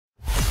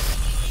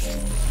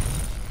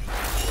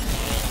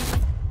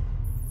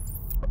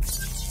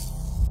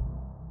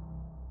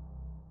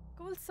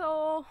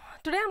So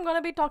today I'm going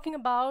to be talking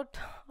about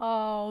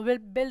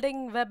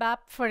building web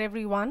app for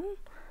everyone,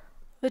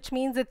 which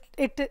means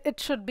it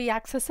should be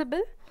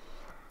accessible.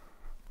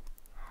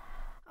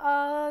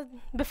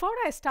 Before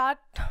I start,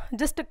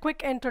 just a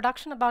quick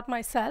introduction about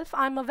myself.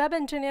 I'm a web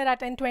engineer at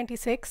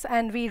N26,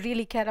 and we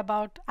really care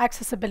about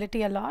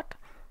accessibility a lot.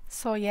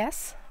 So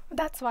yes,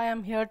 that's why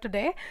I'm here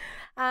today.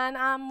 And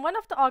I'm one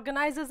of the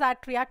organizers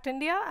at React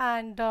India,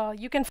 and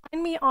you can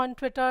find me on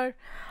Twitter,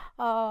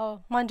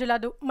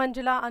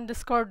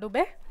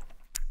 Manjula_Dube,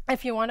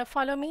 if you want to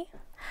follow me.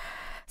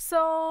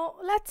 So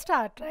let's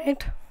start,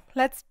 right?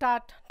 Let's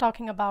start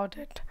talking about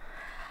it.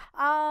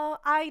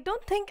 I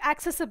don't think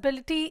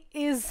accessibility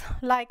is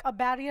like a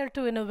barrier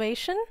to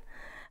innovation,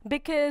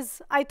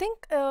 because I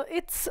think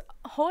it's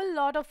a whole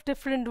lot of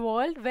different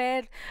world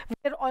where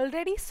we're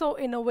already so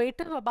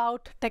innovative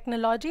about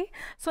technology.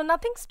 So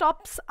nothing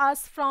stops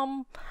us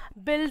from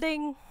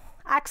building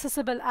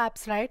accessible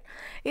apps, right?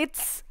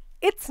 It's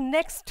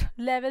next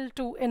level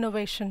to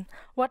innovation,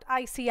 what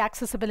I see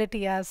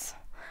accessibility as.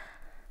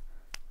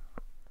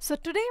 So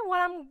today what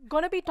I'm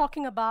going to be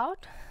talking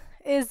about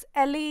is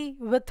LE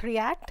with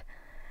React,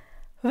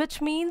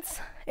 which means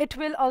it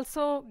will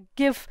also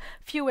give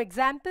few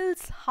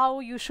examples how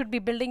you should be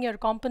building your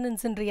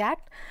components in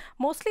React.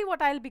 Mostly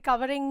what I'll be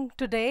covering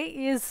today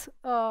is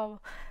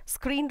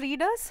screen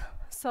readers.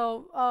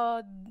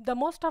 So the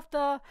most of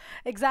the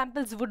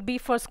examples would be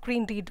for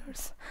screen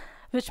readers,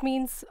 which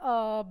means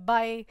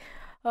they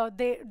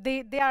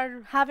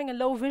are having a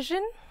low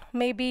vision,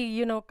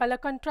 maybe color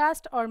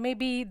contrast, or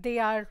maybe they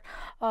are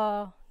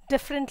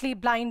differently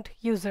blind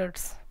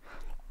users.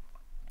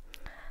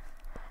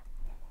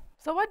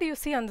 So what do you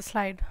see on the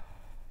slide?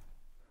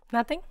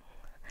 Nothing?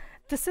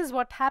 This is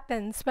what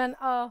happens when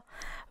a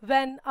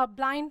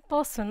blind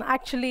person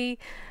actually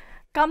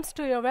comes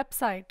to your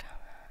website,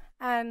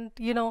 and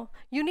you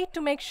need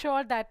to make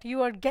sure that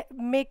you are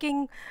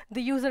making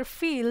the user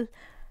feel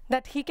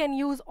that he can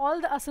use all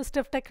the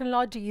assistive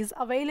technologies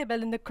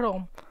available in the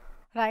Chrome,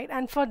 right?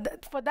 And for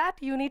that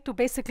you need to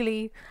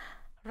basically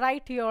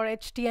write your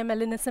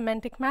HTML in a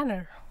semantic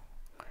manner.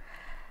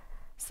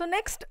 So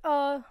next,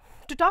 to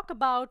talk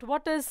about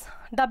what is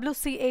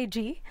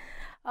WCAG,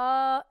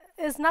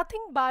 is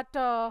nothing but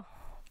the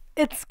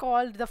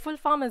full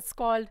form is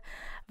called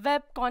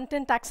Web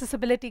Content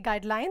Accessibility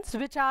Guidelines,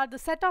 which are the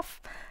set of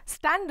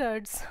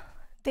standards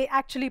they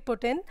actually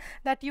put in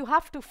that you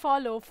have to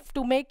follow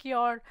to make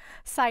your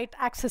site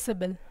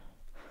accessible.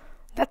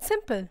 That's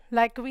simple.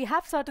 Like, we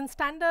have certain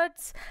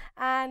standards,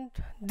 and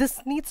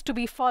this needs to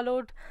be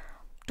followed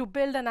to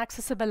build an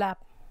accessible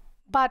app.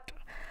 But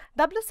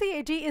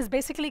WCAG is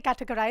basically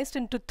categorized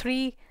into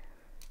 3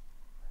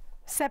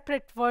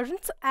 separate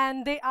versions,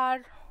 and they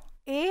are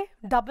A,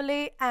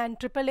 AA, and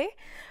AAA,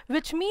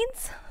 which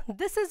means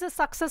this is a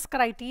success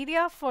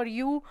criteria for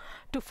you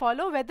to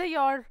follow whether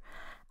your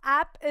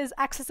app is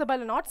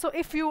accessible or not. So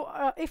if you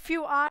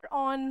are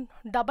on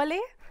AA,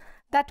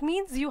 that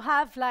means you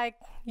have, like,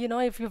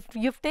 if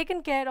you've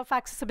taken care of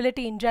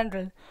accessibility in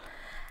general.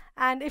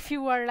 And if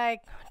you are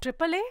like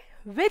AAA,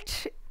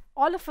 which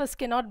all of us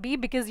cannot be,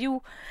 because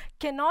you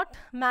cannot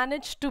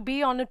manage to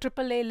be on a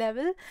AAA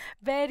level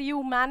where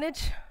you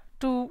manage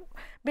to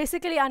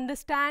basically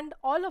understand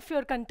all of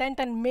your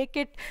content and make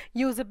it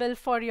usable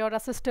for your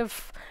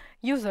assistive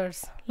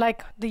users,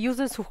 like the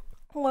users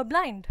who are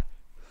blind,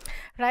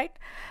 right?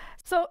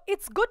 So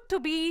it's good to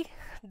be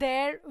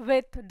there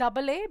with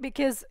AA,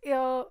 because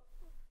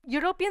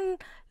European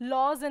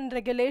laws and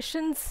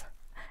regulations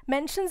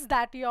mentions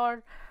that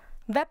your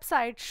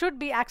website should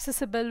be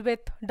accessible with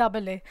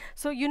AA.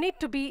 So you need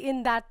to be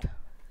in that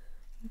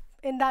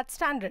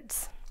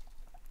standards.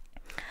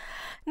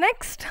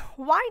 Next,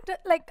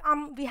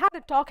 we had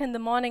a talk in the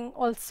morning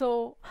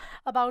also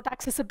about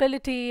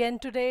accessibility, and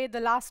today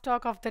the last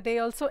talk of the day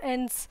also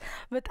ends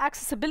with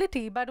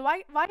accessibility. But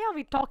why are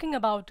we talking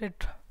about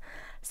it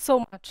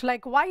so much?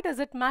 Like, why does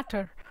it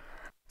matter?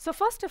 So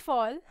first of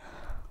all,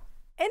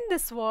 in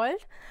this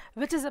world,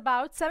 which is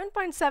about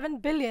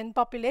 7.7 billion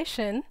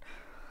population,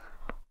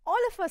 all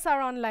of us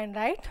are online,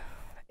 right?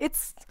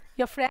 It's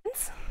your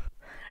friends,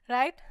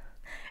 right?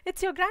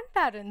 It's your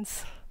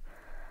grandparents.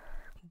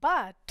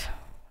 But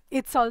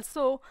it's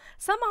also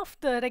some of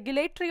the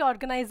regulatory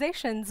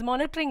organizations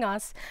monitoring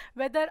us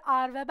whether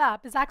our web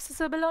app is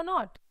accessible or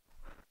not,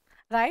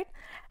 right?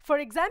 For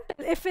example,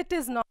 if it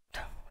is not,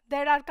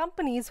 there are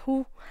companies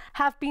who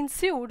have been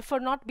sued for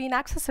not being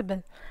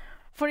accessible.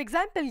 For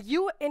example,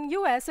 in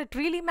US, it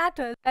really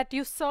matters that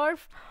you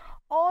serve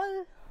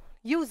all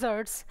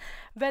users,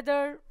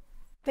 whether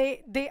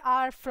they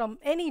are from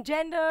any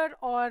gender,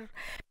 or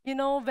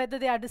whether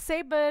they are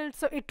disabled.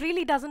 So it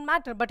really doesn't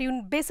matter, but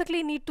you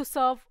basically need to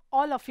serve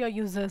all of your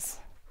users.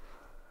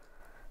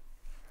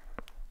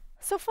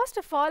 So first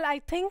of all, I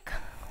think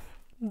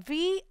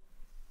we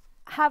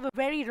have a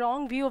very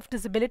wrong view of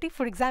disability.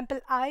 For example,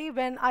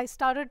 when I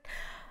started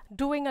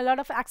doing a lot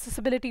of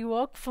accessibility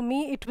work, for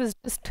me it was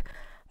just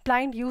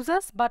blind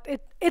users, but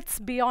it's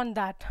beyond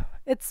that.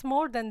 It's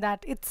more than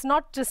that. It's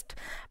not just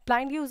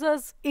blind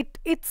users,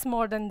 it's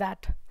more than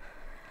that.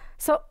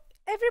 So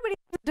everybody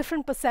has a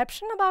different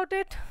perception about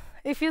it,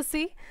 if you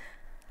see,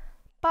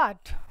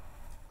 but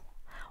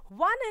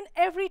 1 in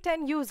every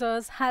 10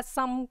 users has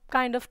some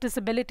kind of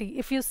disability.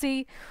 If you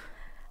see,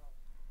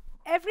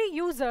 every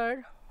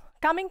user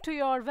coming to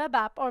your web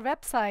app or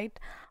website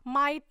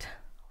might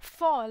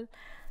fall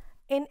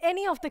in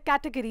any of the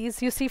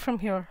categories you see from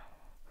here,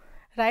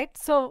 right?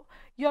 So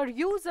your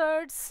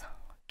users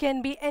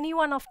can be any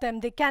one of them.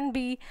 They can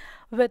be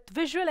with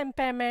visual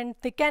impairment.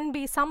 They can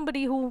be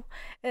somebody who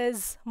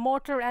is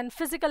motor and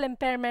physical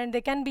impairment. They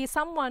can be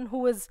someone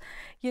who is,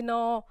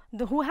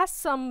 who has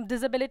some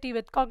disability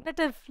with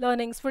cognitive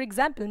learnings. For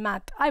example,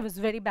 math. I was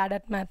very bad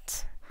at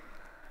maths.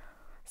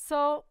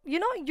 So, you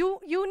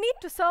need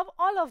to serve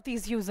all of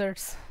these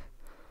users.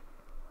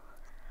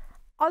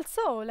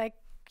 Also,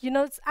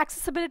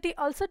 accessibility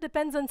also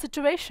depends on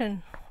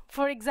situation.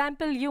 For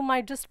example, you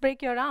might just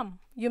break your arm.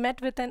 You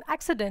met with an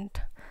accident.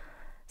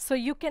 So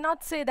you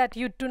cannot say that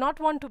you do not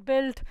want to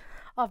build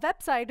a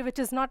website which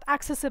is not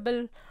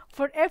accessible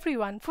for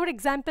everyone. For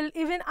example,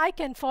 even I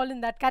can fall in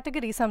that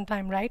category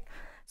sometime, right?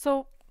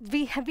 So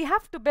we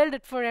have to build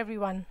it for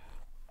everyone.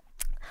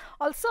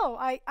 Also,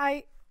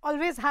 I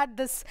always had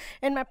this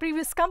in my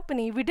previous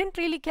company. We didn't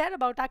really care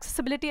about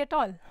accessibility at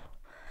all.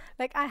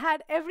 Like, I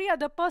had every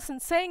other person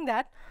saying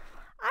that,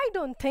 I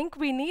don't think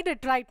we need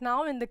it right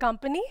now in the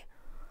company.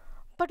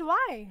 But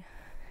why?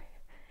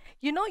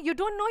 You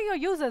don't know your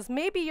users.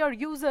 Maybe your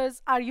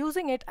users are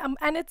using it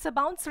and it's a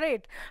bounce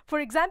rate. For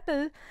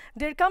example,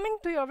 they're coming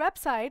to your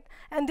website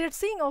and they're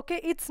seeing, okay,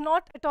 it's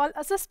not at all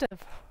assistive.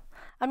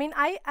 I mean,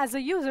 I as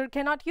a user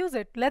cannot use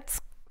it. Let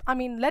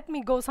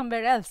me go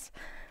somewhere else.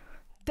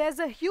 There's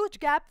a huge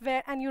gap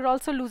and you're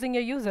also losing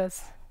your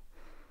users.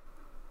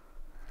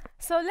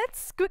 So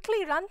let's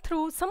quickly run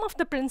through some of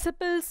the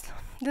principles.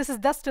 This is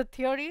just a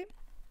theory,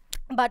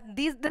 but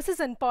this is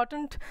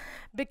important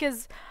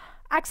because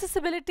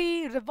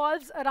accessibility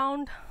revolves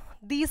around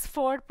these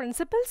 4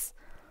 principles,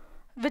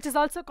 which is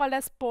also called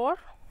as POUR.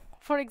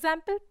 For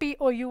example,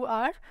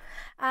 POUR.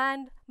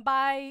 And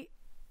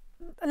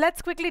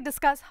let's quickly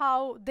discuss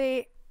how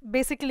they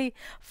basically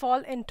fall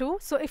into.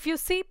 So if you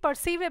see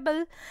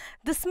perceivable,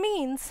 this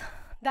means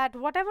that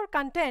whatever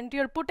content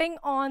you're putting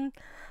on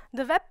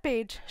the web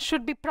page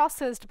should be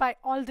processed by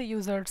all the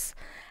users.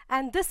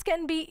 And this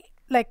can be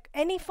like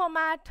any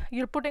format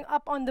you're putting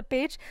up on the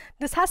page.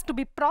 This has to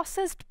be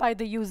processed by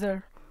the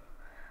user.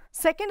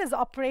 Second is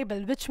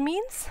operable, which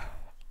means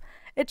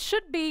it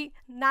should be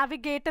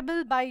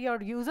navigatable by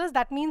your users.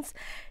 That means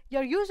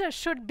your users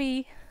should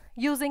be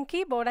using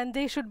keyboard and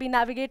they should be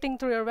navigating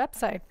through your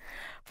website.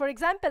 For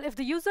example, if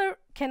the user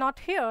cannot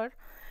hear,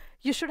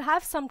 you should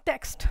have some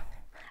text.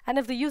 And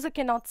if the user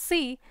cannot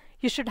see,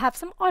 you should have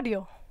some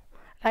audio,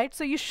 right?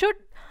 So you should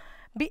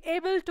be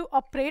able to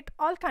operate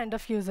all kinds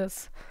of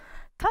users.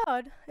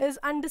 Third is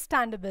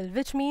understandable,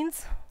 which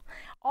means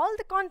all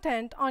the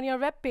content on your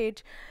web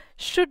page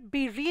should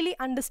be really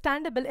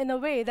understandable in a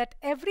way that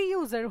every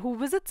user who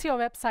visits your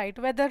website,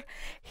 whether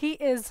he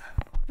is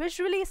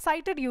visually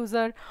sighted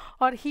user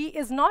or he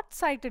is not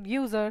sighted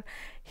user,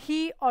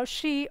 he or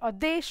she or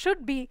they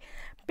should be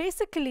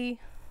basically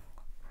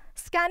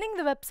scanning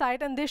the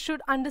website and they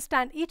should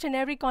understand each and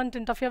every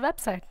content of your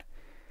website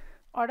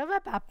or a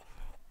web app.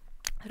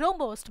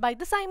 Robust, by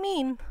this I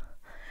mean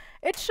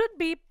it shouldn't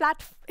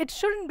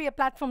be a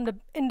platform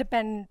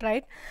independent,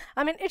 right?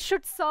 I mean, it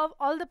should serve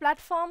all the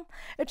platform.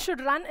 It should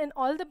run in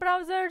all the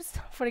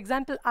browsers. For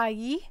example,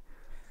 IE,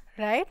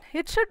 right?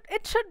 It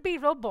should be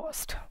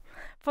robust,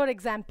 for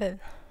example.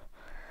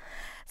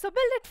 So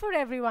build it for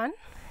everyone.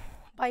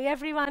 By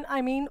everyone,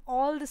 I mean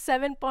all the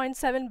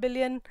 7.7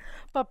 billion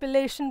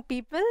population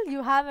people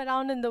you have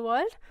around in the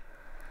world.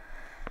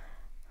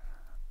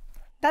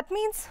 That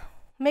means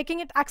making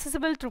it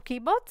accessible through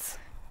keyboards,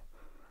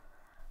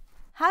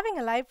 having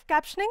a live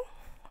captioning,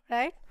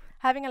 right?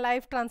 Having a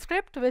live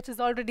transcript, which is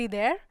already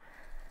there.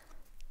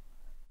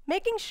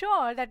 Making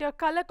sure that your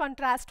color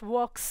contrast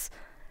works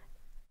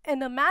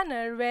in a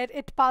manner where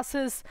it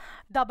passes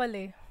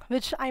AA,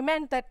 which I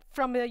meant that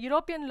from the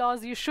European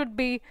laws, you should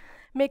be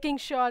making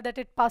sure that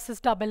it passes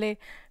AA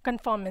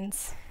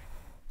conformance.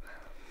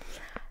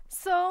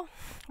 So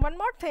one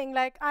more thing,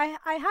 like I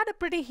had a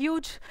pretty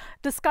huge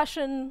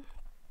discussion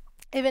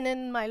even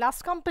in my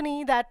last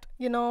company that,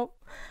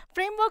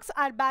 frameworks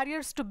are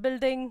barriers to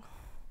building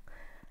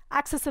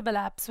accessible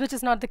apps, which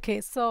is not the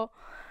case. So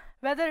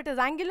whether it is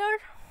Angular,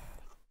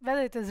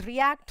 whether it is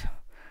React,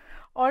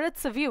 or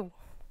it's a Vue,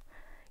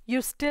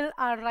 you still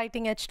are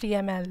writing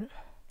HTML.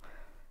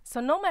 So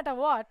no matter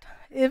what,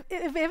 even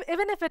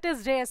if it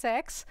is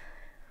JSX,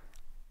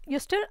 you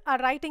still are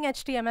writing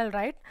HTML,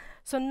 right?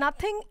 So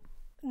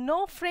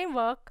no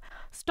framework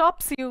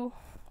stops you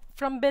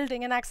from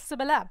building an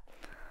accessible app.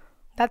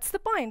 That's the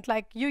point.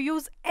 Like, you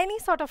use any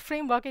sort of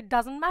framework, it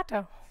doesn't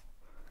matter.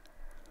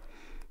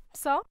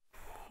 So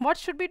what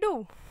should we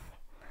do?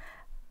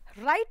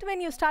 Right when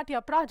you start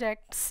your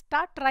project,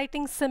 start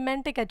writing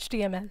semantic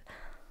HTML.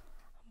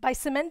 By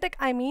semantic,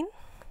 I mean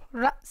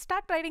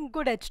start writing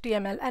good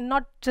HTML and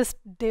not just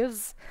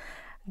divs,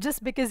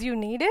 just because you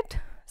need it.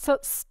 So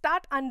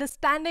start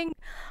understanding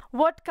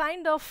what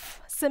kind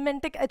of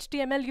semantic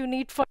HTML you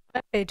need for a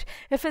web page.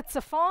 If it's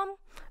a form,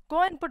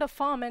 go and put a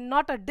form and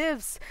not a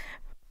divs,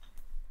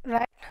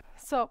 right?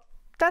 So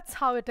that's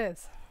how it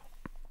is.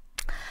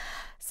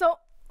 So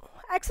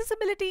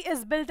accessibility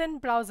is built in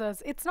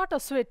browsers. It's not a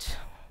switch.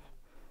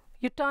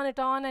 You turn it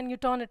on and you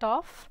turn it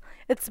off.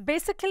 It's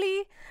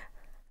basically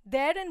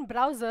there in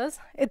browsers.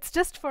 It's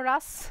just for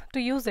us to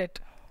use it.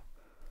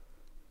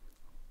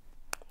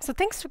 So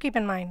things to keep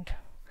in mind.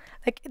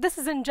 Like, this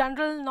is in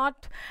general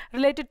not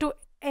related to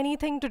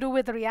anything to do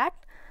with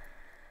React.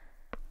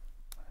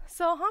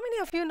 So how many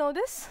of you know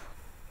this?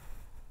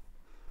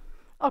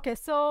 Okay,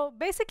 so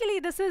basically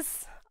this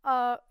is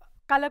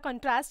color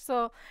contrast.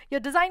 So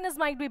your designers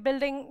might be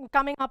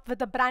coming up with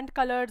the brand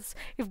colors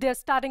if they're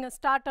starting a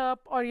startup,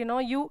 or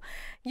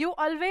you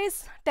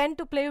always tend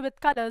to play with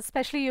colors,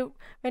 especially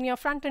when you're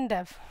front-end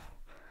dev.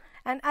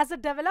 And as a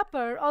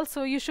developer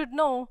also, you should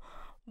know,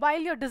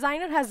 while your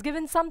designer has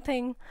given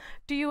something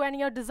to you and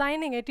you're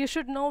designing it, you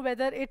should know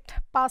whether it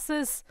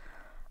passes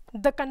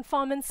the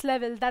conformance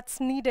level that's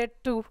needed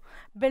to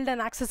build an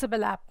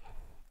accessible app,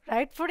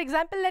 right? For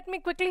example, let me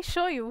quickly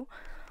show you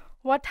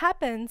what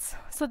happens.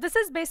 So this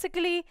is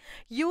basically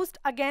used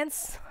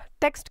against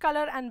text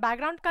color and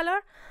background color.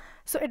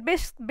 So it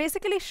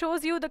basically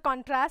shows you the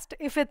contrast,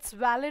 if it's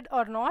valid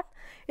or not,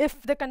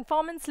 if the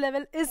conformance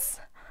level is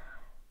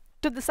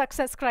to the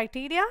success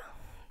criteria.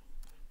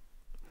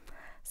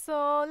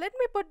 So let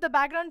me put the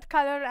background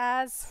color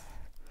as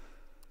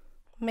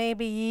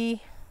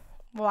maybe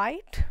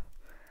white,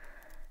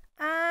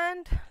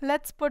 and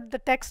let's put the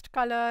text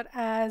color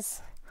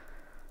as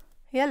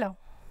yellow.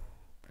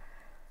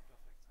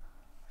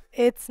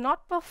 It's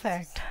not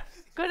perfect.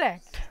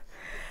 Correct.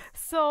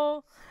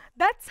 So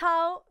that's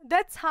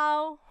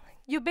how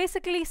you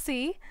basically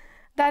see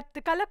that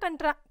the color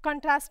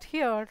contrast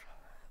here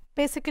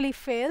basically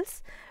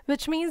fails,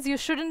 which means you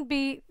shouldn't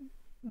be,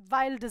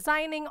 while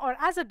designing, or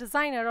as a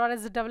designer or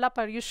as a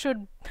developer, you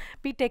should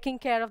be taking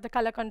care of the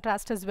color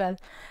contrast as well.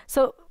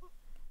 So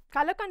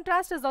color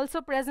contrast is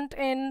also present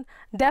in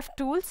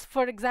DevTools.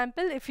 For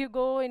example, if you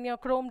go in your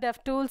Chrome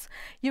DevTools,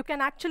 you can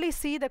actually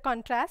see the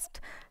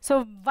contrast.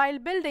 So while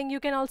building,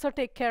 you can also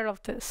take care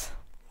of this.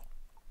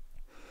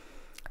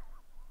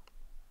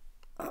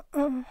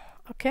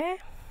 Okay.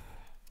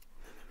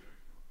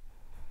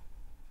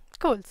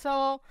 Cool.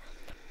 So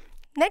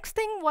next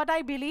thing, what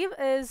I believe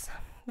is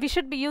we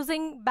should be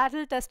using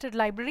battle-tested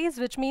libraries,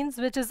 which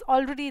is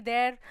already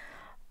there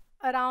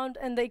around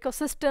in the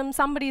ecosystem.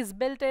 Somebody's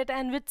built it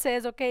and which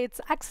says, okay,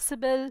 it's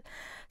accessible.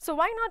 So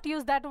why not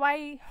use that?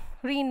 Why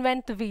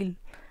reinvent the wheel?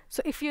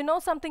 So if you know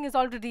something is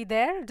already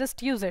there,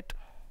 just use it.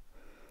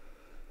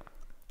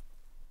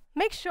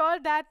 Make sure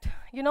that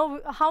you know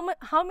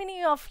how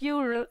many of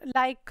you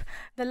like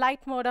the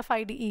light mode of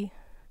IDE?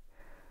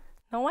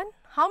 No one?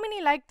 How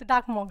many like the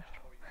dark mode?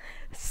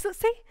 So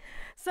see,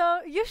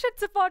 so you should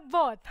support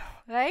both,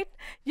 right?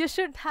 You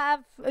should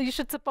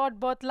support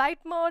both light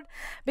mode,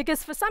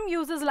 because for some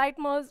users, light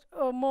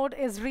mode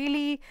is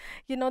really,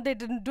 they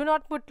do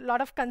not put a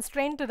lot of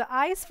constraint to the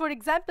eyes. For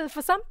example,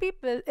 for some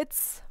people,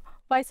 it's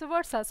vice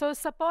versa. So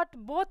support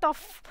both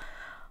of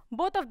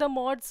the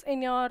modes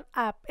in your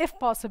app, if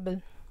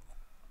possible.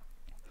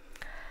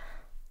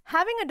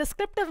 Having a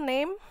descriptive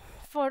name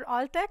for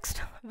alt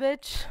text,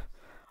 which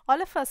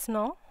all of us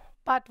know,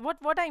 but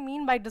what I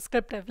mean by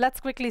descriptive,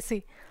 let's quickly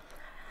see.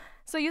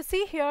 So you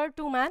see here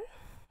 2-man,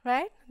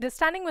 right? They're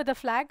standing with a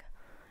flag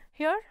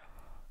here.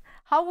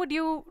 How would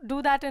you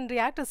do that in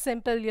React? It's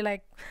simple.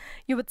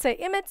 You would say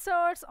image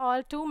source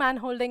or 2-man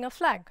holding a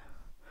flag.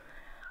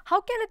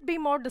 How can it be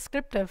more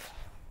descriptive?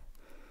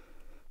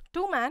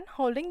 2-man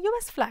holding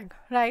US flag,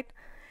 right?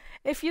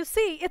 If you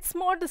see, it's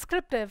more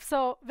descriptive.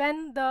 So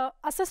when the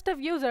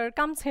assistive user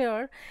comes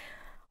here,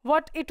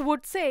 what it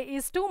would say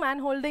is 2-man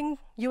holding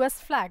US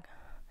flag.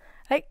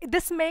 Right?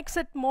 This makes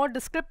it more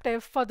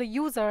descriptive for the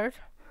user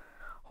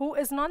who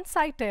is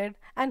non-sighted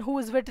and who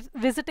is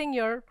visiting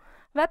your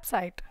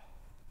website.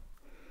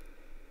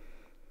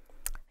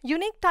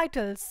 Unique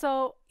titles.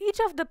 So each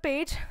of the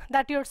page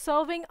that you're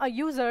serving a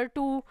user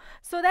to,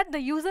 so that the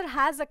user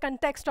has a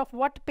context of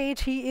what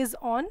page he is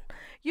on,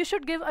 you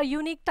should give a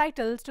unique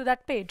titles to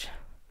that page.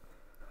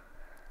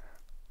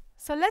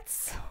 So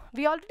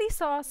we already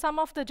saw some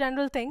of the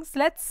general things.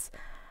 Let's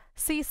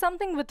see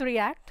something with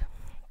React.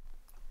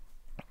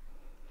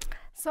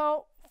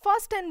 So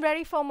first and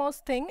very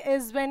foremost thing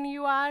is, when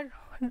you are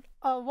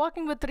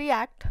working with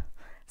React,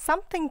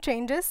 something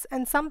changes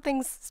and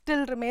something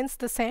still remains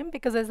the same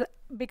because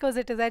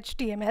it is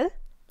HTML.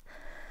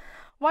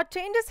 What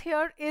changes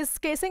here is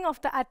casing of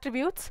the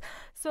attributes.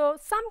 So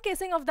some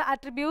casing of the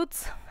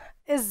attributes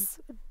is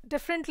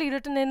differently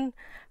written in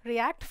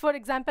React. For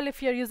example,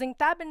 if you're using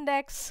tab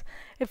index,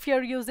 if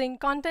you're using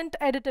content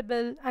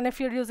editable, and if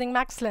you're using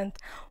max length,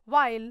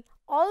 while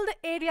all the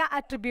area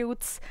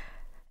attributes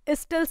is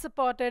still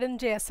supported in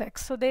JSX,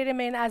 so they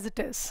remain as it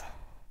is.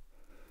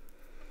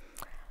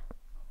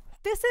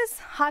 This is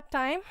hard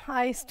time.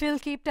 I still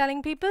keep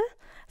telling people,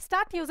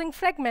 start using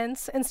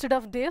fragments instead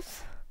of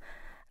divs.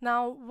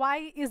 Now,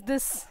 why is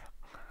this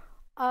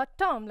a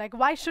term? Like,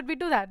 why should we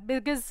do that?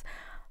 Because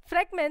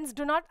fragments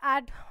do not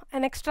add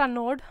an extra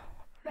node,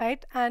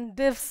 right? And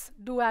divs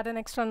do add an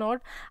extra node.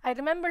 I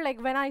remember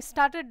like when I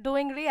started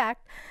doing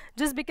React,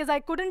 just because I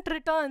couldn't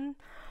return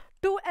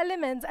two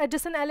elements,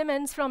 adjacent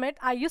elements from it,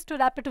 I used to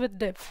wrap it with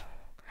div.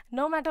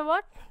 No matter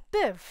what,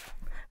 div.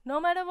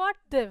 No matter what,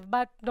 div,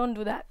 but don't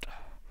do that.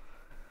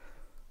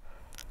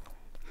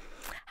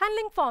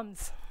 Handling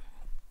forms.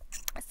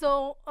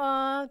 So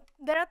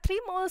there are three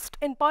most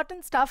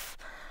important stuff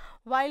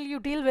while you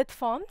deal with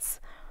forms,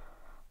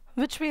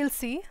 which we'll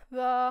see.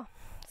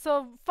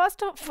 So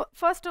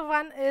first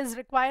one is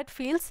required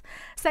fields,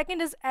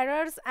 second is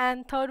errors,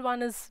 and third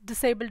one is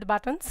disabled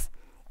buttons.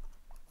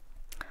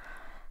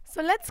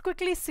 So let's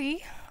quickly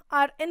see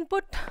our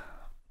input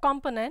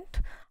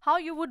component, how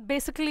you would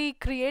basically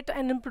create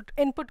an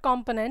input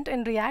component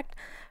in React,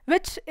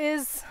 which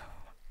is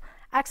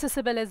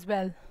accessible as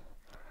well,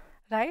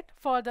 right?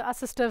 For the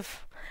assistive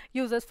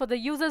users, for the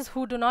users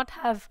who do not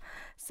have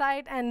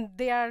sight and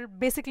they are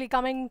basically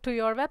coming to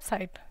your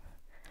website.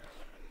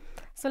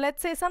 So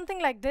let's say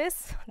something like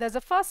this. There's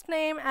a first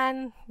name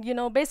and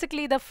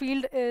basically the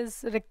field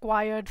is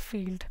required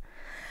field.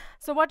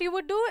 So what you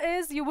would do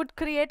is you would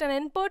create an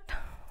input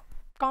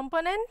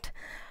component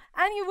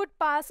and you would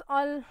pass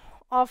all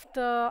of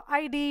the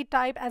ID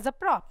type as a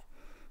prop,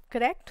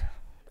 correct?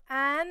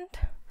 And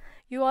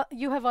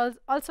you have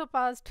also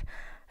passed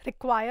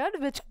required,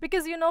 which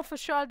because you know for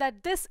sure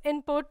that this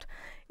input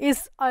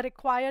is a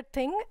required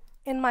thing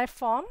in my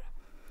form.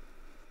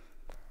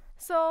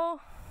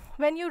 So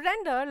when you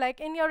render, like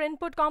in your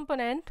input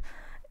component,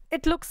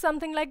 it looks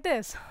something like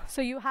this.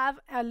 So you have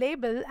a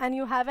label and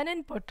you have an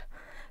input.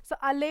 So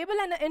a label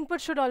and an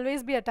input should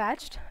always be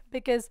attached,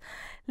 because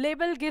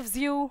label gives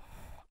you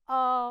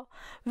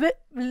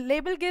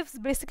label gives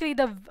basically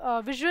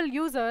the visual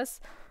users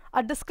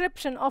a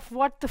description of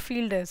what the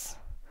field is,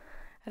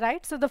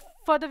 right? So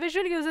for the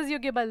visual users, you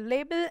give a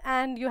label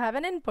and you have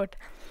an input.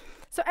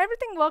 So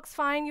everything works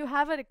fine. You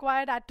have a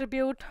required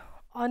attribute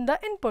on the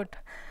input.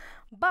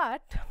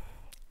 But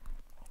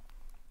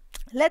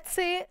let's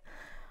say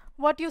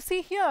what you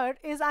see here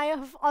is I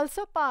have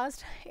also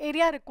passed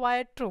area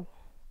required true.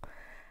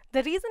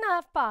 The reason I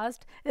have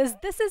passed is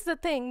this is the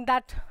thing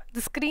that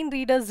the screen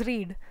readers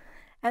read.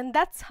 And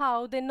that's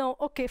how they know,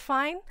 okay,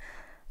 fine,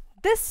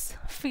 this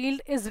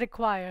field is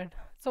required.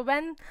 So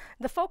when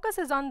the focus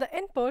is on the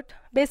input,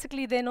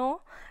 basically they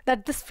know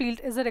that this field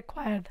is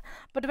required.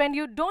 But when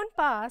you don't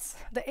pass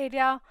the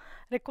area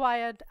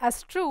required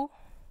as true,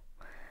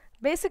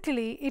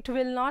 basically it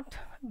will not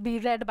be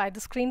read by the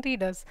screen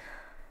readers.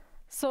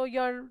 So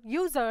your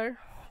user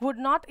would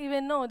not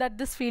even know that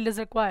this field is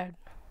required.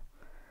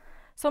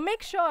 So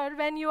make sure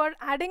when you are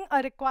adding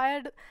a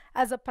required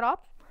as a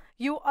prop,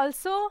 you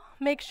also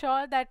make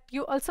sure that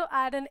you also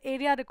add an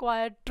area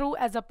required true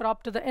as a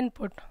prop to the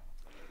input.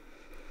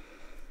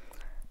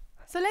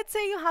 So let's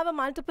say you have a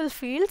multiple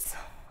fields,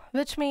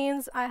 which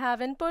means I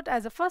have input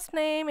as a first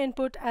name,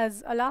 input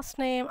as a last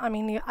name. I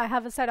mean, I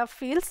have a set of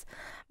fields.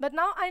 But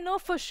now I know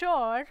for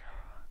sure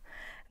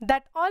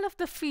that all of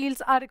the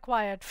fields are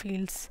required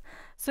fields.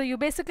 So you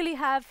basically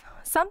have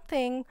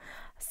something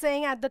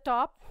saying at the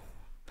top,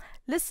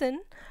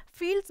 listen,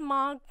 fields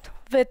marked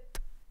with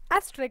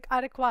asterisk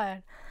are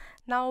required.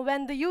 Now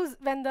when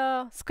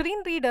the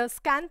screen readers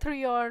scan through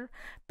your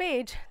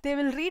page, they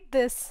will read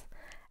this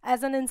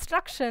as an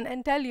instruction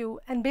and tell you,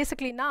 and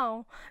basically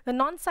now the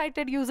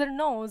non-sighted user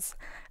knows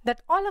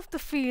that all of the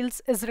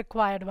fields is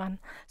required one.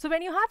 So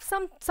when you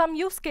have some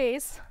use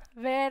case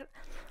where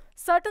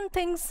certain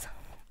things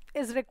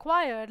is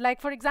required, like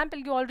for example,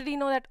 you already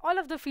know that all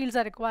of the fields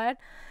are required,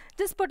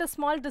 just put a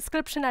small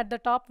description at the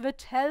top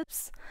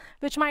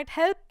which might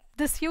help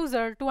this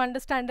user to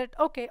understand that,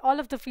 okay, all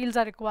of the fields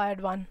are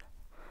required one.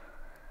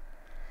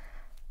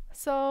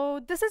 So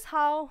this is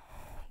how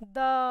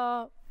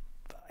the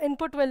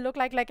input will look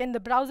like in the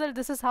browser.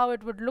 This is how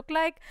it would look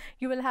like.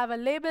 You will have a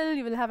label,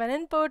 you will have an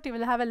input, you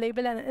will have a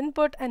label and an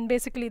input, and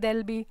basically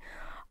there'll be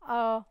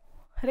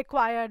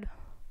required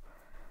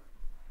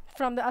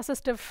from the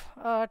assistive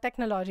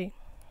technology.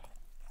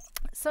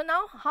 So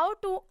now how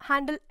to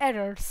handle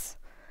errors.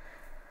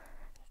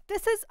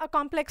 This is a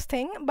complex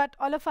thing, but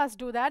all of us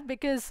do that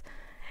because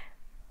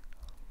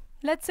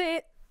let's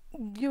say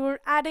you're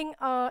adding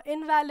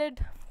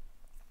invalid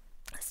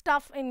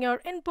stuff in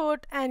your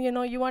input, and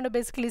you want to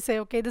basically say,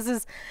 okay, this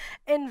is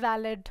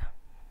invalid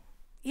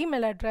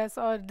email address,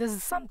 or this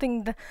is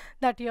something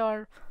that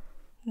you're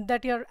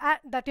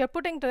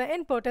putting to the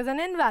input as an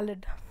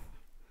invalid.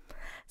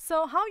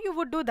 So how you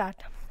would do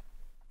that?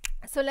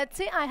 So let's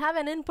say I have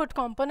an input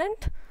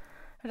component,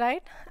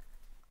 right?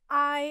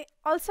 I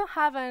also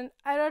have an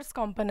errors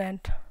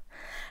component.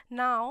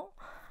 Now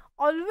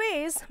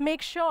always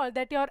make sure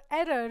that your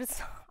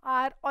errors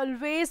are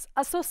always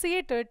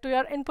associated to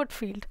your input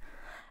field.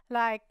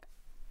 Like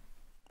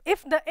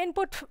if the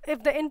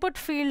input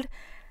field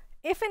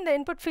if in the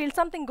input field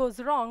something goes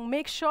wrong,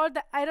 make sure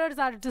the errors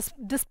are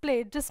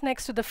displayed just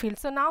next to the field.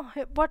 So now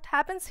what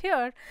happens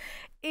here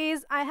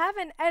is I have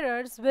an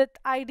errors with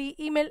ID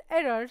email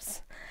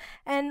errors,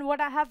 and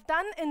what I have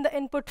done in the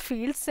input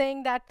field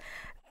saying that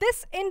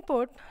this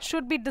input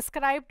should be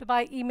described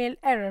by email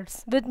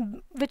errors,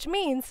 which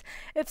means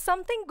if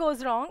something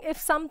goes wrong,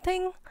 if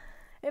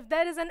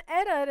there is an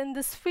error in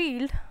this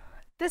field,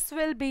 this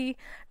will be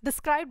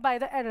described by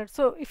the error.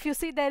 So if you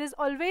see, there is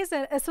always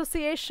an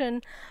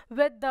association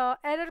with the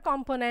error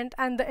component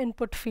and the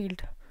input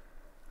field.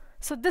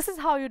 So this is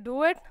how you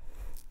do it.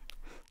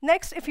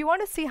 Next, if you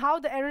want to see how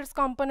the errors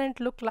component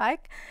look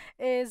like,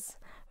 is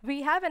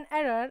we have an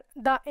error.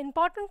 The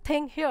important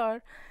thing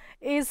here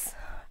is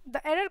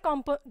the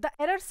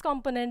errors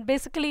component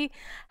basically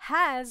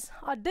has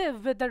a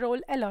div with the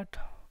role alert.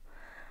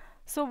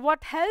 So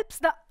what helps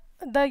the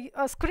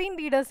screen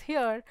readers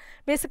here,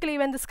 basically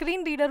when the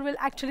screen reader will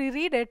actually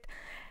read it,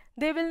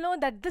 they will know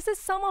that this is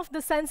some of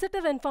the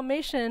sensitive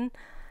information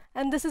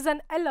and this is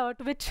an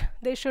alert which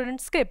they shouldn't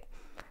skip.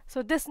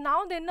 So this,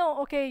 now they know,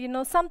 okay, you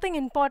know, something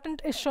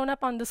important is shown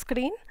up on the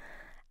screen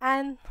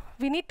and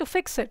we need to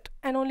fix it,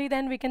 and only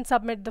then we can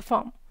submit the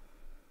form.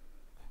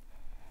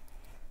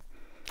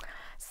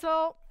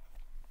 So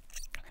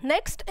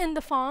next in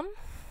the form,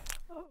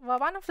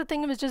 one of the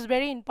things which is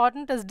very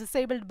important is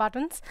disabled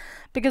buttons,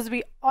 because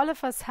all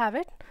of us have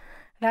it,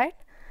 right?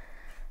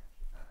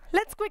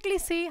 Let's quickly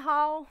see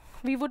how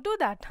we would do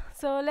that.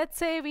 So let's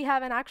say we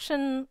have an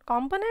action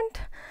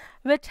component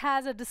which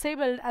has a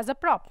disabled as a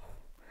prop,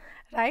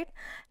 right?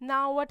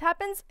 Now what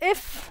happens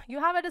if you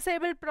have a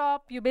disabled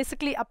prop, you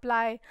basically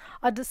apply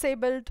a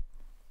disabled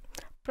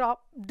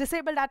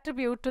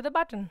attribute to the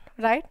button,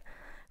 right?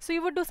 So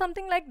you would do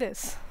something like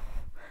this,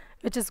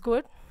 which is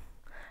good.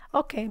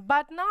 Okay,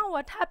 but now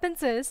what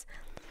happens is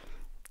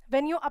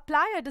when you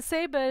apply a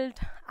disabled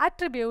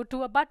attribute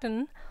to a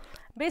button,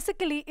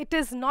 basically it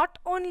is not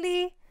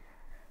only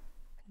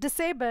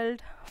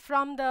disabled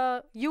from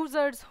the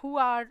users who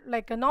are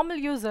like a normal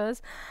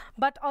users,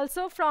 but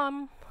also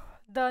from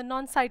the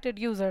non-sighted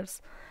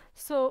users.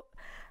 So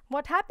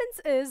what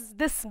happens is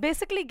this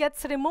basically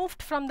gets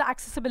removed from the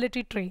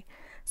accessibility tree.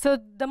 So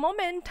the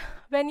moment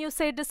when you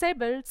say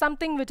disabled,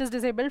 something which is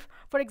disabled,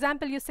 for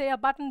example, you say a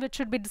button which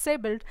should be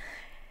disabled,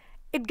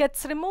 it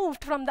gets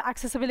removed from the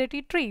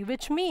accessibility tree,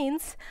 which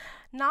means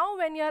now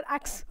when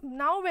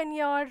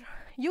your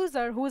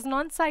user who is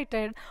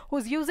non-sighted,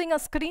 who's using a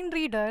screen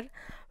reader,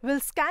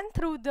 will scan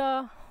through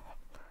the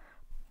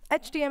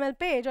HTML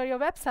page or your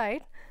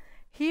website,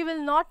 he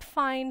will not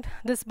find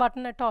this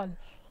button at all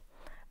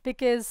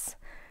because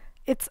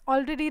it's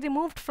already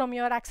removed from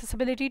your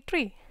accessibility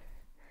tree.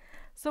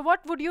 So what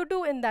would you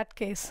do in that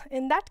case?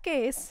 In that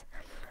case,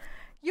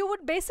 you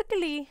would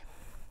basically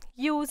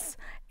use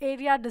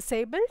area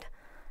disabled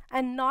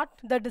and not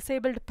the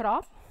disabled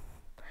prop,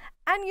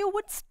 and you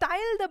would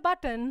style the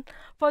button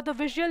for the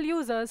visual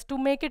users to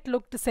make it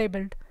look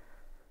disabled.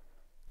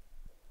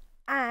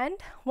 And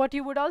what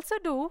you would also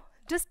do,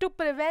 just to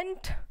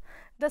prevent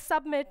the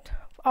submit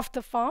of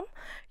the form,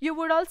 you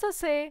would also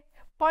say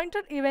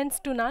pointer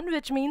events to none,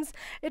 which means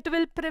it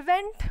will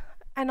prevent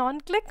an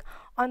on-click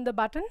on the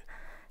button.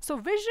 So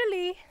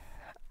visually,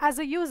 as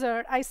a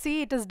user, I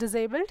see it is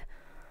disabled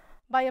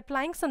by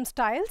applying some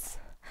styles.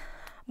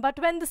 But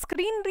when the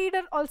screen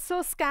reader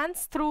also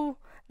scans through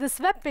this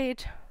web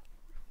page,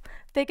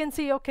 they can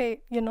see,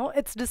 okay, you know,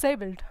 it's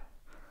disabled.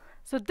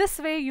 So this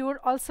way, you're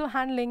also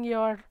handling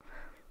your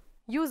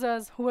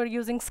users who are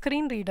using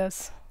screen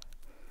readers.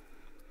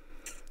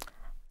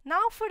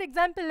 Now, for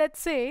example,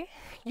 let's say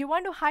you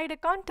want to hide a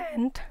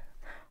content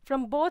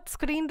from both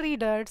screen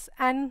readers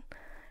and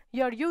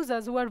your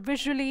users who are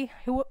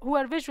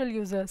visual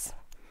users.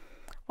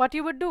 What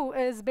you would do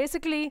is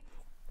basically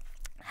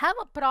have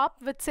a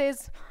prop which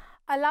says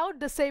allowed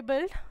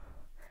disabled.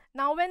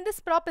 Now when this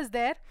prop is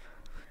there,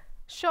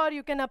 sure,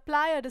 you can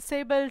apply a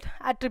disabled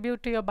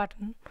attribute to your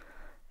button.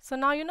 So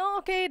now you know,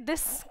 okay,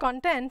 this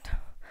content,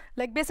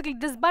 like basically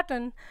this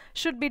button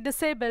should be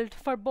disabled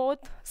for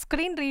both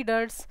screen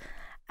readers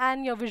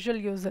and your visual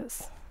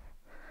users.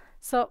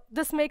 So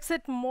this makes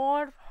it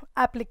more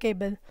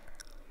applicable.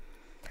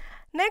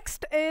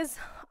 Next is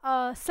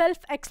a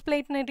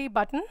self-explanatory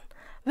button,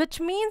 which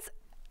means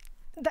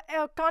the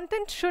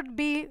content should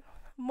be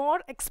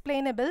more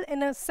explainable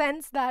in a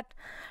sense that,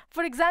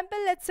 for example,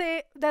 let's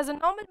say there's a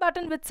normal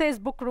button which says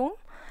book room.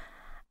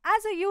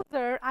 As a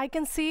user, I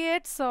can see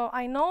it, so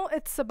I know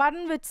it's a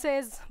button which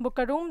says book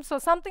a room, so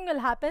something will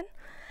happen.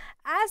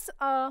 As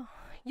a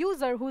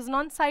user who's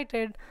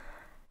non-sighted,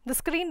 the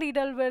screen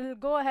reader will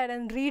go ahead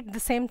and read the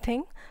same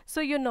thing,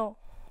 so you know.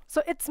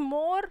 So it's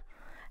more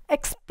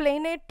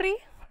explanatory,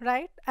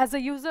 right? As a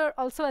user,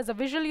 also as a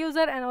visual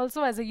user, and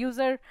also as a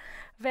user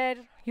where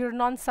you're a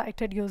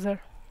non-sighted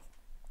user.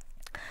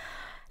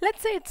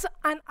 Let's say it's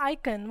an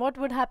icon. What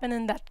would happen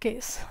in that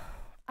case?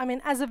 I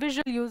mean, as a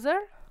visual user,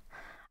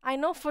 I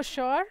know for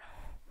sure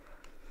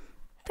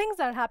things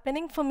are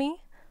happening for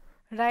me,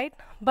 right?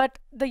 But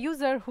the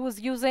user who's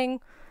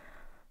using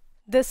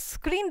this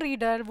screen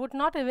reader would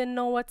not even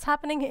know what's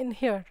happening in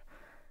here.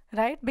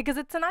 right? Because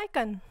it's an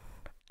icon.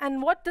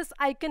 And what this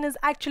icon is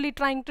actually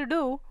trying to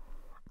do,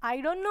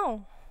 I don't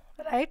know,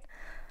 right?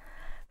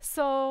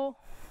 So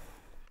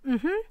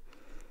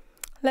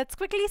let's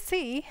quickly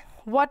see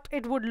what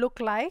it would look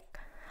like.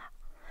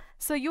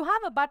 So you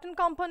have a button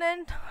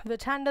component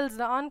which handles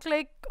the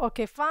on-click,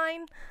 okay,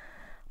 fine.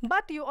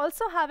 But you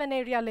also have an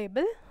area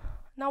label.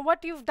 Now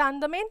what you've done,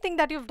 the main thing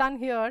that you've done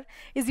here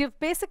is you've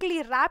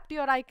basically wrapped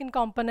your icon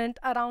component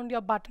around your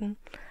button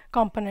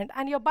component.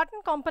 And your button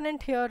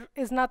component here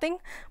is nothing,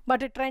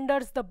 but it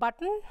renders the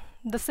button,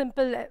 the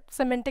simple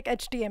semantic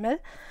HTML.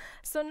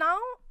 So now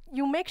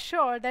you make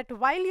sure that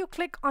while you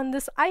click on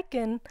this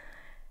icon,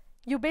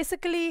 you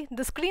basically,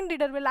 the screen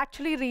reader will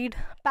actually read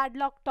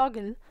padlock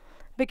toggle,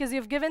 because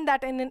you've given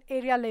that in an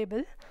area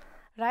label,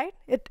 right?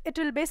 It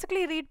will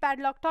basically read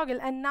padlock toggle,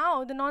 and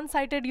now the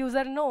non-sighted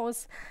user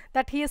knows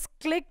that he has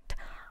clicked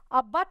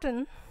a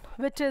button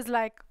which is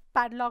like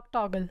padlock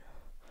toggle,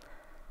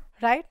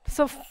 right?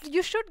 So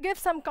you should give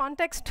some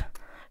context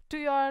to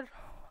your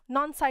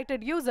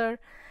non-sighted user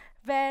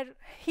where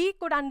he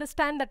could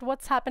understand that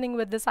what's happening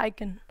with this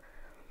icon.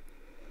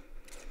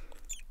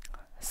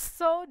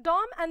 So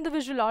DOM and the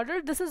visual order,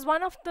 this is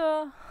one of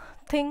the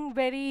thing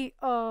very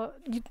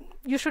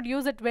you should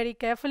use it very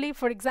carefully.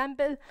 For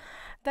example,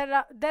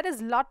 there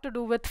is a lot to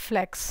do with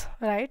flex,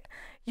 right?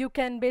 You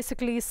can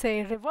basically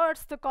say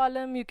reverse the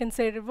column, you can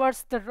say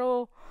reverse the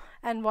row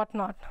and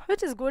whatnot,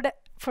 which is good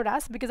for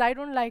us because I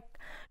don't like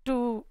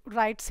to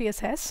write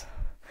CSS.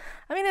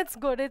 I mean, it's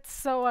good, it's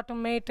so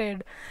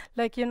automated,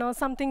 like, you know,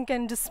 something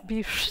can just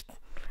be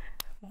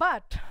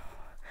but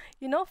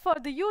you know, for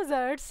the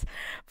users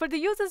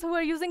who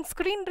are using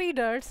screen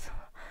readers,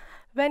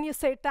 when you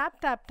say tab,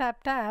 tab,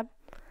 tab, tab,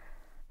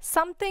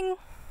 something,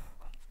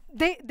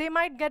 they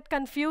might get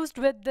confused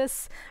with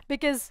this,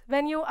 because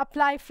when you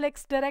apply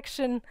flex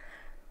direction,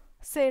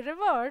 say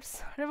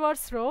reverse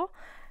row,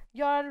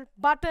 your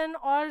button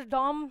or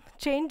DOM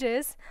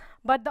changes,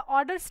 but the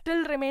order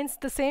still remains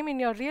the same in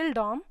your real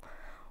DOM.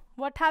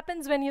 What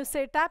happens when you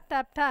say tab,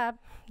 tab, tab,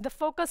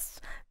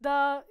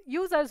 the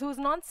users who's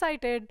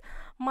non-sighted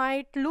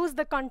might lose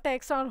the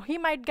context, or he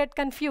might get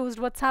confused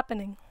what's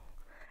happening,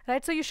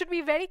 right? So you should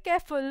be very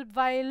careful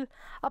while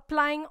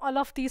applying all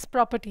of these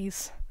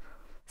properties,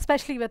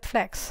 especially with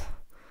flex.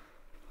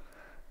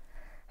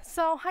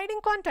 So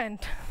hiding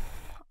content,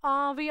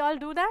 we all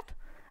do that,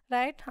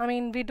 right? I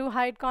mean, we do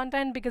hide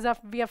content because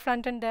we are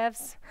front-end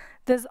devs.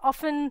 There's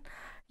often,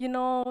 you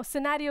know,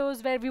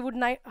 scenarios where we would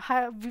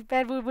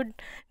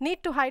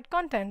need to hide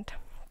content.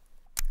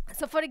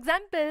 So for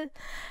example,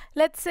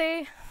 let's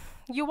say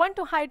you want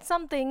to hide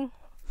something,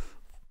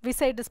 we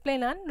say display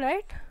none,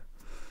 right?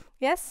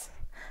 Yes?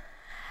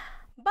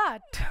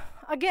 But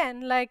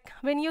again, like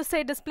when you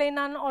say display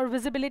none or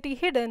visibility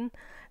hidden,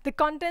 the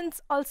contents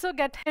also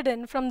get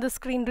hidden from the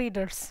screen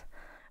readers,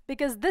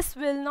 because this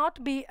will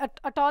not be at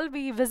all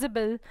be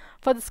visible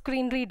for the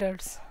screen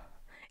readers.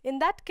 In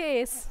that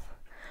case,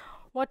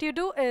 what you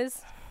do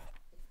is,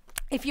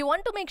 if you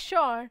want to make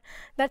sure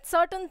that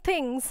certain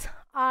things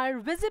are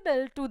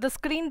visible to the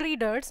screen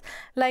readers,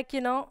 like, you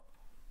know,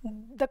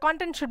 the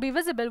content should be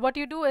visible, what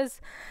you do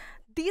is,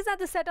 these are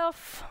the set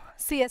of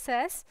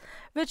CSS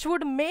which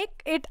would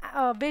make it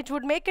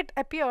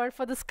appear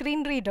for the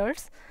screen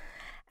readers.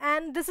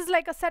 And this is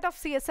like a set of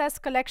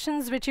CSS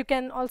collections which you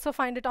can also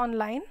find it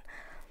online.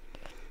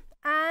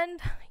 And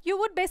you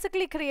would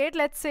basically create,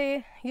 let's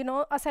say, you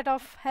know, a set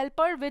of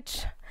helper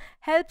which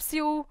helps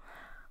you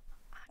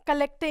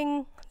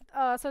collecting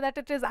so that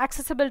it is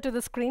accessible to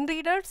the screen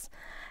readers.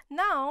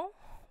 Now,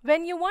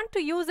 when you want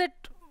to use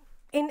it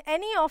in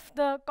any of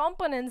the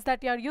components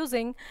that you're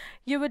using,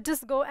 you would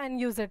just go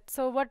and use it.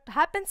 So what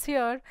happens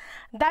here,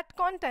 that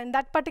content,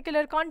 that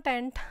particular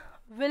content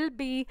will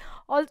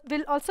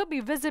also be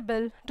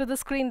visible to the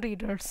screen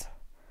readers.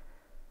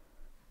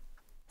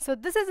 So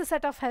this is a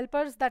set of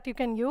helpers that you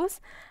can use.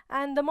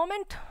 And the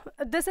moment,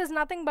 this is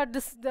nothing but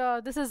this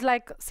is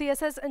like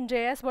CSS and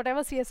JS,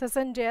 whatever CSS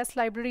and JS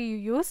library you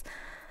use.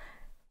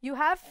 You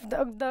have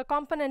the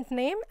component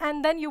name,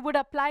 and then you would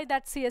apply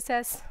that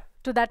CSS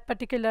to that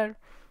particular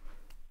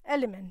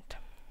element.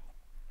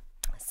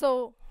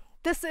 So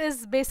this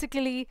is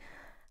basically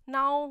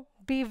now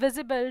be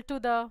visible to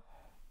the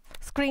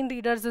screen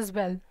readers as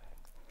well.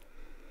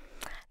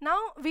 Now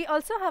we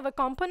also have a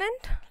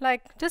component,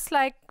 like just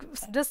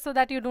so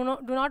that you do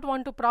not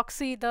want to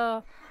proxy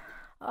the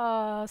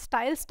style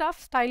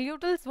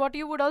utils. What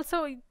you would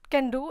also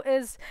can do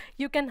is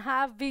you can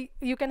have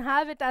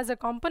it as a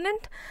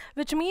component,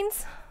 which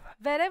means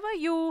wherever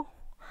you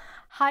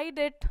hide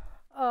it,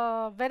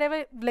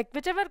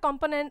 whichever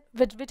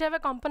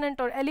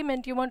component or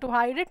element you want to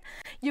hide it,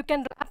 you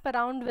can wrap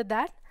around with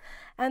that,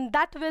 and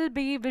that will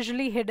be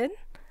visually hidden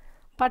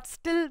but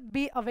still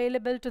be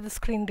available to the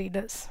screen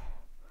readers.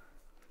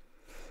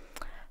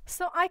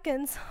 So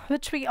icons,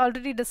 which we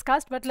already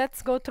discussed, but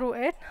let's go through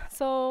it.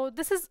 So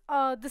this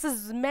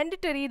is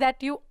mandatory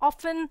that you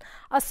often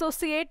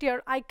associate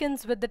your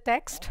icons with the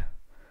text,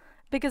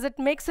 because it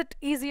makes it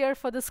easier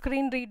for the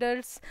screen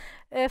readers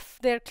if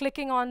they're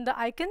clicking on the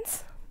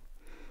icons.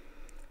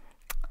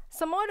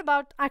 Some more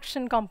about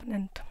action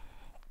component.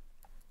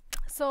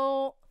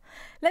 So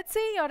let's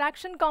say your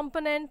action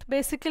component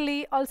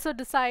basically also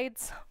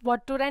decides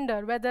what to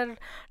render, whether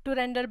to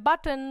render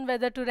button,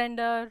 whether to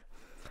render,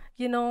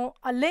 you know,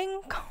 a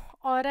link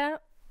or a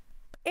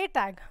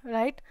tag,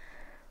 right?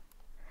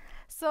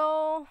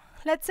 So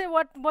let's say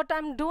what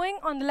I'm doing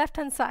on the left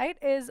hand side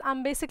is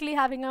I'm basically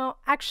having a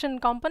action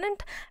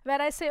component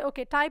where I say,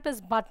 okay, type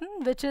is button,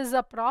 which is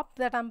a prop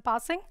that I'm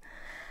passing.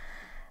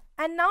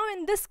 And now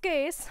in this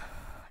case,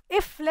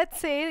 if let's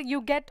say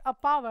you get a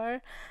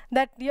power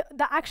that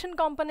the action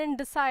component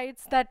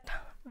decides that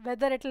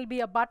whether it will be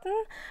a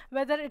button,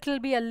 whether it will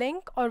be a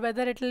link, or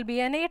whether it will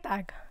be an a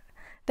tag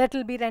that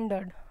will be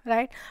rendered,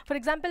 right? For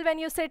example, when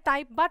you say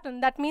type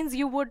button, that means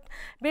you would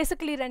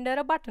basically render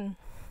a button.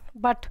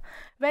 But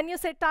when you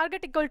say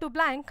target equal to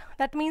blank,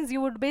 that means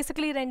you would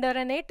basically render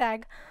an a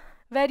tag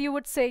where you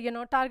would say, you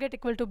know, target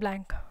equal to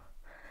blank.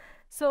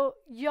 So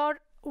your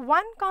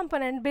one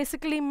component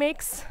basically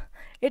makes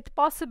it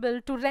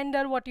possible to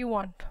render what you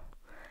want,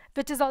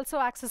 which is also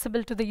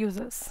accessible to the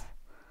users.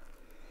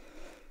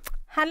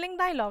 Handling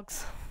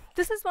dialogues.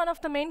 This is one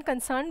of the main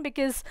concern,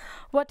 because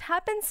what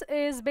happens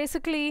is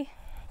basically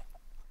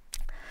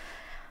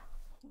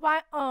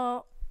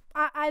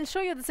I'll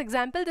show you this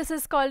example. This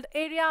is called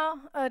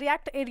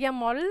React area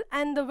model,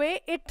 and the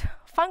way it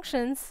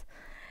functions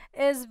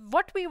is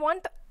what we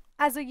want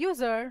as a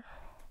user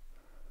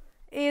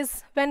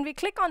is when we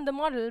click on the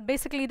model,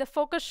 basically the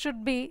focus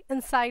should be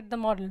inside the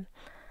model,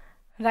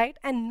 right,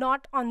 and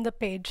not on the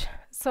page.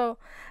 So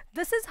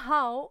this is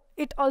how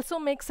it also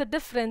makes a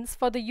difference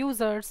for the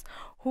users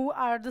who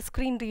are the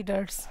screen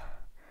readers.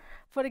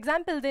 For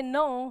example, they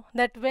know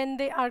that when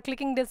they are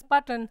clicking this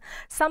button,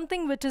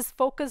 something which is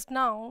focused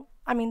now,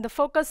 I mean the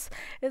focus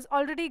is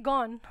already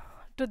gone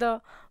to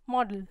the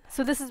model.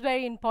 So this is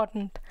very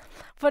important.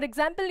 For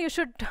example, you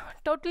should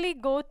totally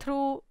go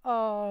through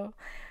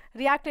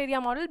React area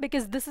model,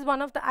 because this is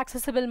one of the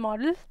accessible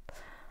model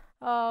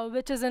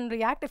which is in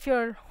React if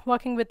you're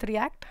working with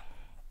React.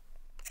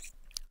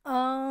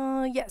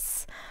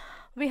 Yes,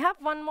 we have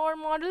one more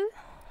model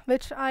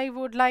which I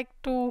would like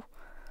to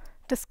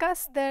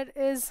discuss. There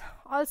is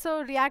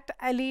also React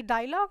LE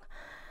dialog.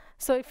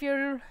 So if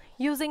you're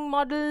using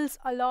models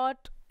a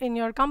lot in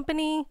your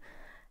company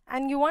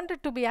and you want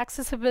it to be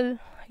accessible,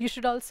 you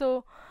should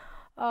also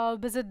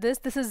visit this.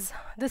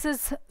 This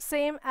is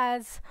same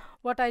as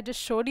what I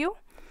just showed you.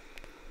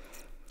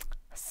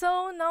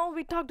 So now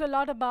we talked a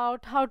lot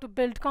about how to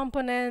build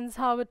components,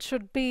 how it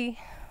should be.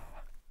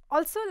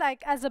 Also,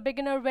 like as a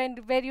beginner,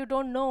 where you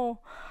don't know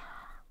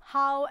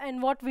how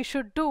and what we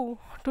should do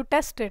to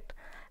test it,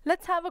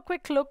 let's have a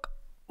quick look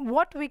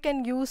what we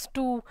can use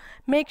to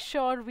make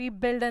sure we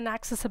build an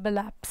accessible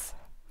apps.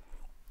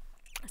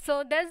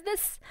 So there's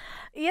this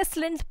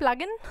ESLint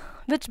plugin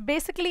which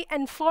basically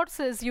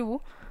enforces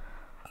you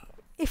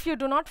if you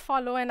do not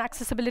follow an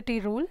accessibility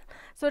rule.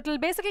 So it will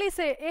basically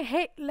say,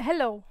 hey,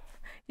 hello,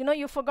 you know,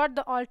 you forgot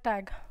the alt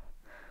tag.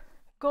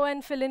 Go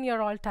and fill in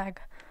your alt tag.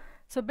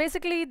 So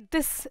basically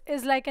this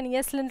is like an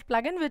ESLint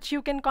plugin which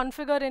you can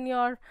configure in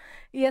your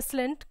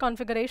ESLint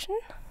configuration.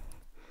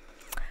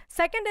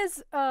 Second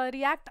is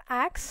React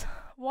Axe.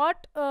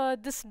 What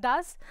this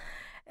does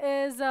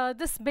is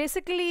this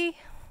basically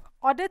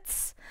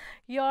audits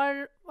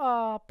your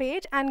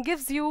page and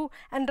gives you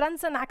and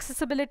runs an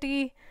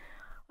accessibility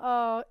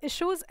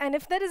issues, and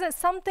if there is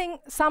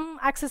some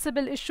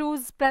accessible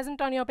issues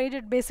present on your page,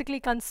 it basically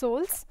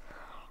consoles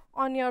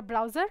on your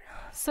browser,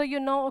 so you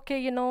know, okay,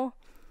 you know,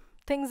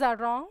 things are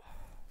wrong.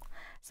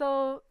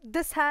 So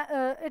this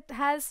it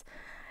has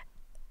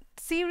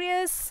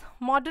serious,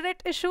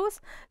 moderate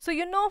issues, so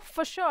you know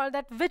for sure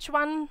that which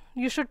one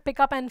you should pick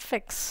up and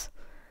fix,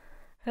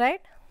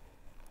 right?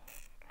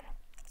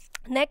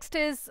 Next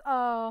is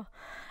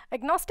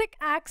Agnostic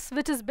Axe,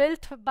 which is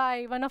built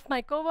by one of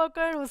my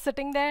coworker who's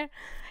sitting there.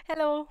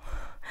 Hello.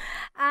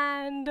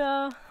 And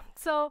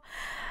so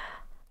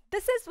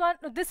this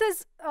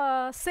is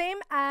same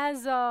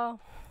as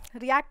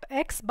React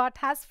X, but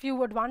has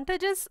few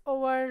advantages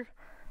over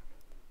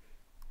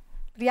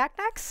React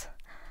Axe.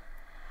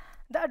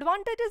 The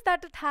advantages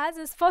that it has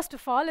is, first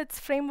of all, it's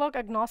framework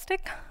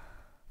agnostic.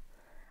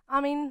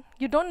 I mean,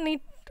 you don't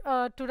need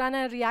to run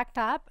a React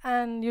app,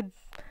 and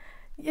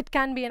it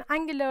can be an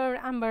Angular,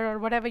 Amber, or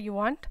whatever you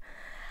want.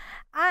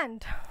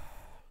 And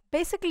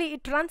basically,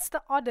 it runs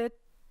the audit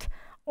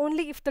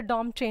only if the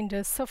DOM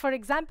changes. So for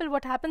example,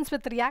 what happens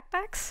with React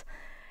Axe,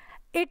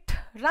 it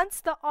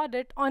runs the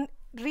audit on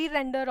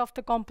re-render of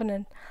the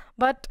component.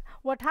 But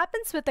what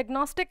happens with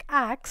Agnostic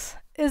Axe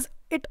is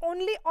it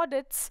only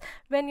audits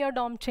when your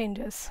DOM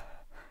changes.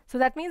 So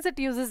that means it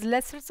uses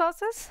less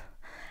resources.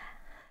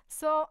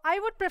 So I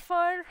would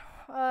prefer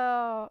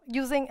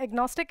using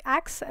Agnostic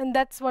Axe, and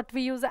that's what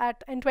we use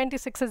at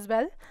N26 as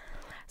well.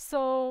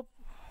 So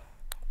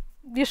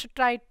you should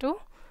try it too.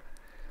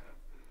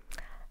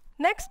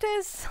 Next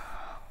is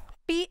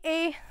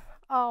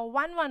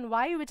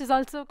a11y, which is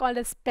also called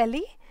as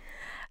Pelly.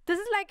 This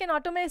is like an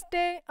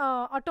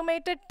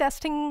automated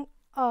testing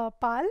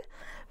PAL,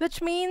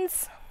 which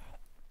means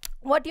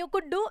What you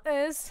could do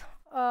is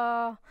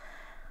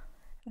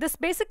this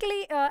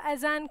basically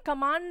as an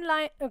command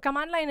line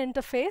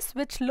interface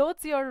which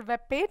loads your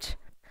web page.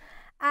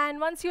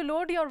 And once you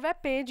load your web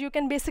page, you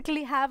can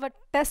basically have a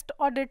test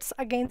audits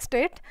against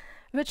it,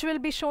 which will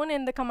be shown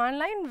in the command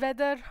line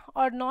whether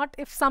or not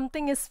if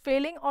something is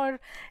failing or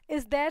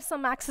is there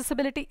some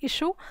accessibility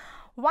issue.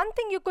 One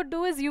thing you could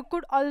do is you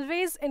could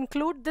always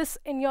include this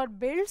in your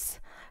builds.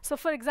 So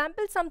for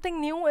example, something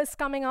new is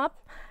coming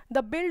up,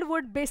 the build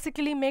would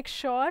basically make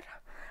sure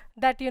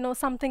that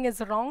something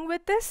is wrong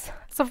with this.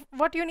 So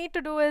what you need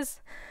to do is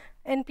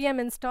npm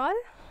install.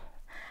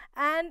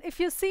 And if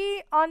you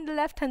see on the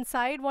left hand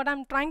side, what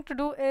I'm trying to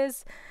do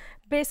is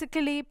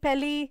basically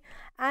Peli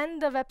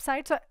and the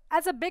website. So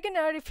as a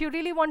beginner, if you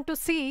really want to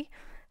see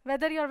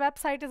whether your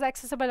website is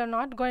accessible or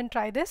not, go and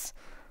try this.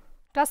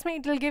 Trust me,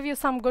 it will give you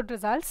some good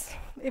results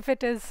if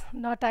it is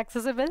not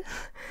accessible.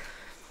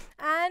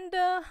 And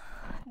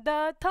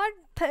the third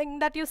thing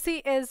that you see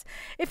is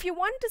if you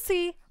want to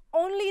see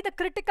only the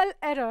critical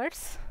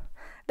errors,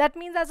 that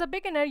means as a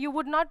beginner, you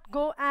would not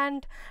go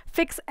and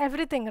fix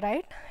everything,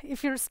 right?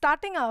 If you're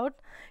starting out,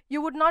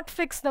 you would not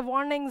fix the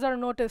warnings or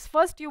notice.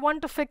 First, you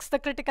want to fix the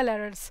critical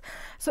errors.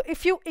 So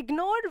if you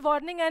ignored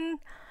warning and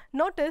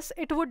notice,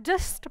 it would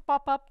just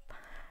pop up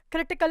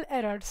critical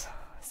errors.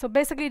 So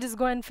basically, just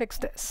go and fix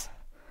this.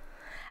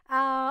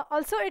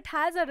 Also, it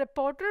has a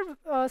reporter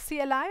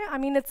CLI. I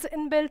mean, it's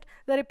inbuilt.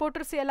 The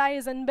reporter CLI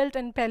is inbuilt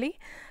in Peli.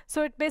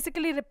 So it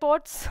basically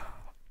reports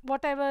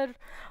whatever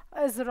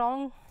is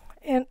wrong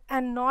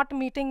and not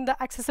meeting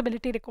the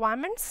accessibility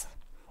requirements.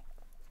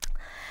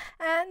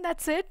 And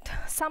that's it.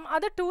 Some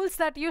other tools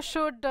that you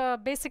should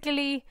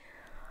basically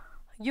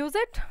use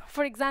it.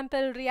 For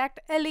example, React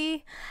LE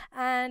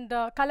and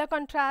color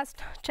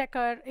contrast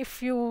checker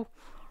if you're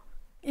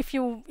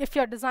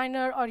a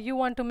designer or you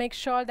want to make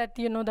sure that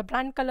the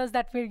brand colors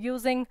that we're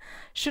using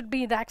should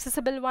be the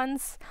accessible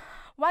ones.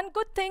 One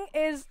good thing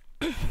is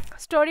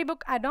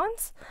Storybook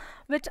add-ons,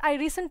 which I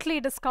recently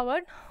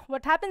discovered.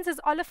 What happens is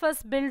all of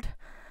us build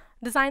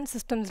design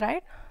systems,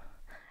 right?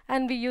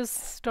 And we use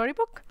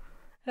Storybook,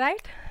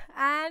 right?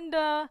 And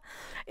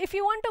if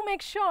you want to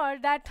make sure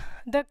that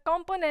the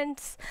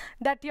components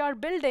that you're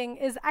building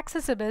is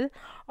accessible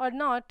or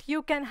not,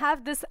 you can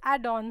have this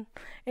add-on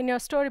in your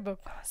Storybook.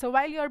 So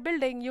while you're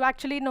building, you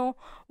actually know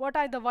what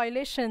are the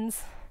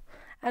violations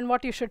and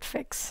what you should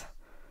fix.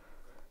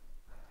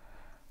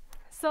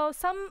 So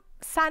some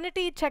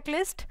sanity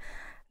checklist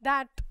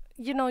that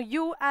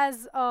you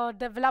as a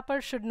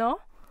developer should know.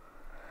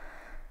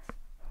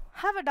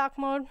 Have a dark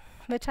mode,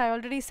 which I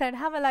already said.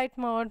 Have a light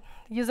mode,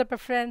 user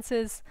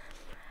preferences.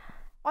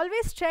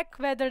 Always check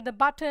whether the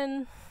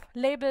button,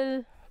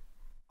 label,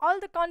 all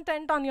the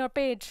content on your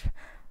page,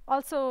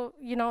 also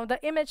the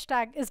image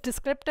tag is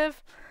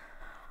descriptive.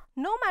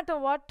 No matter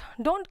what,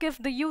 don't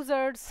give the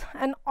users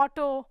an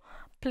auto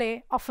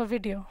play of a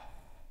video.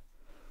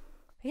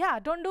 Yeah,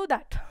 don't do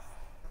that.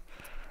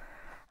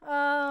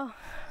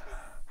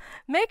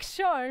 Make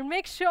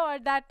sure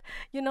that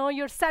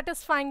you're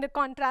satisfying the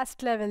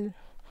contrast level.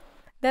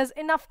 There's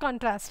enough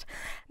contrast.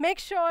 Make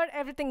sure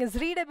everything is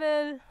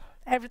readable,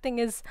 everything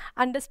is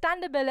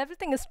understandable,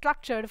 everything is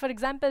structured. For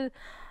example,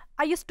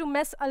 I used to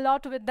mess a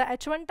lot with the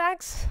h1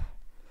 tags.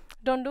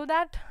 Don't do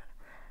that.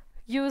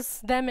 Use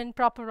them in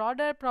proper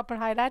order, proper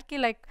hierarchy.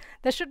 Like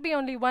there should be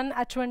only one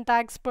h1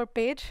 tags per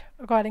page,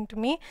 according to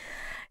me.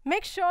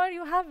 Make sure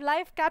you have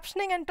live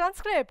captioning and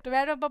transcript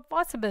wherever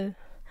possible.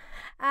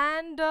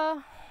 And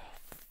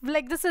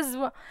like this is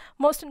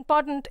most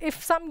important.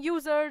 If some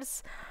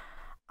users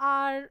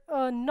are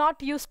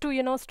not used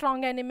to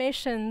strong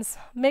animations,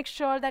 make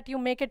sure that you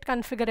make it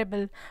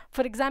configurable.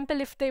 For example,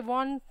 if they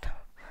want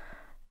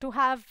to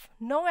have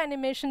no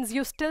animations,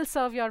 you still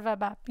serve your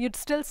web app. You'd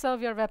still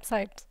serve your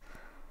website.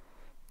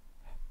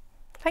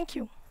 Thank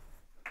you.